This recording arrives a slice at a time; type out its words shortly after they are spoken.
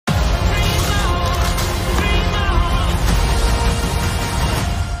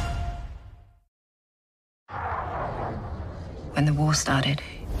when the war started.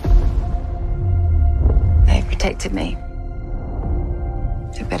 They protected me.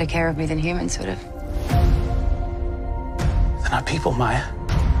 Took better care of me than humans would have. They're not people, Maya.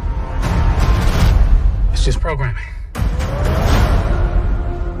 It's just programming.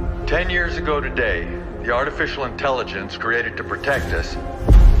 10 years ago today, the artificial intelligence created to protect us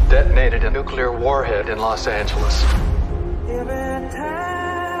detonated a nuclear warhead in Los Angeles.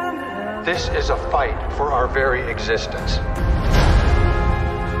 This is a fight for our very existence.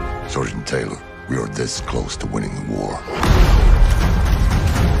 Sergeant Taylor, we are this close to winning the war.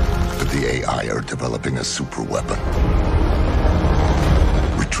 But the AI are developing a super weapon.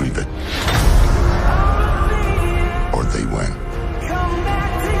 Retrieve it. Or they win.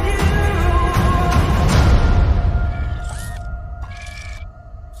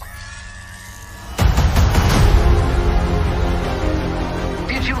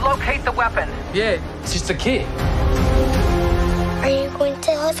 Did you locate the weapon? Yeah, it's just a kid. Are you going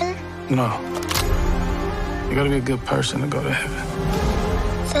to heaven? No. You gotta be a good person to go to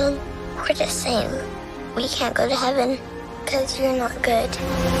heaven. So we're the same. We can't go to heaven because you're not good.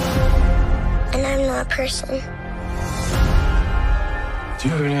 And I'm not a person. Do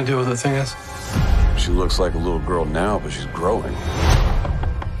you have any idea what the thing is? She looks like a little girl now, but she's growing.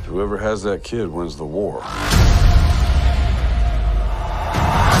 Whoever has that kid wins the war.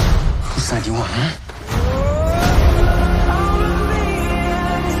 Whose side you on, huh?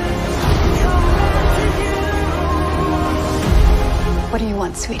 What do you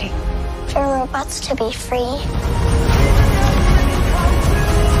want, sweetie? For robots to be free.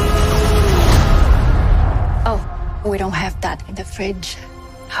 Oh, we don't have that in the fridge.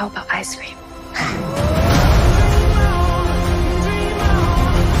 How about ice cream?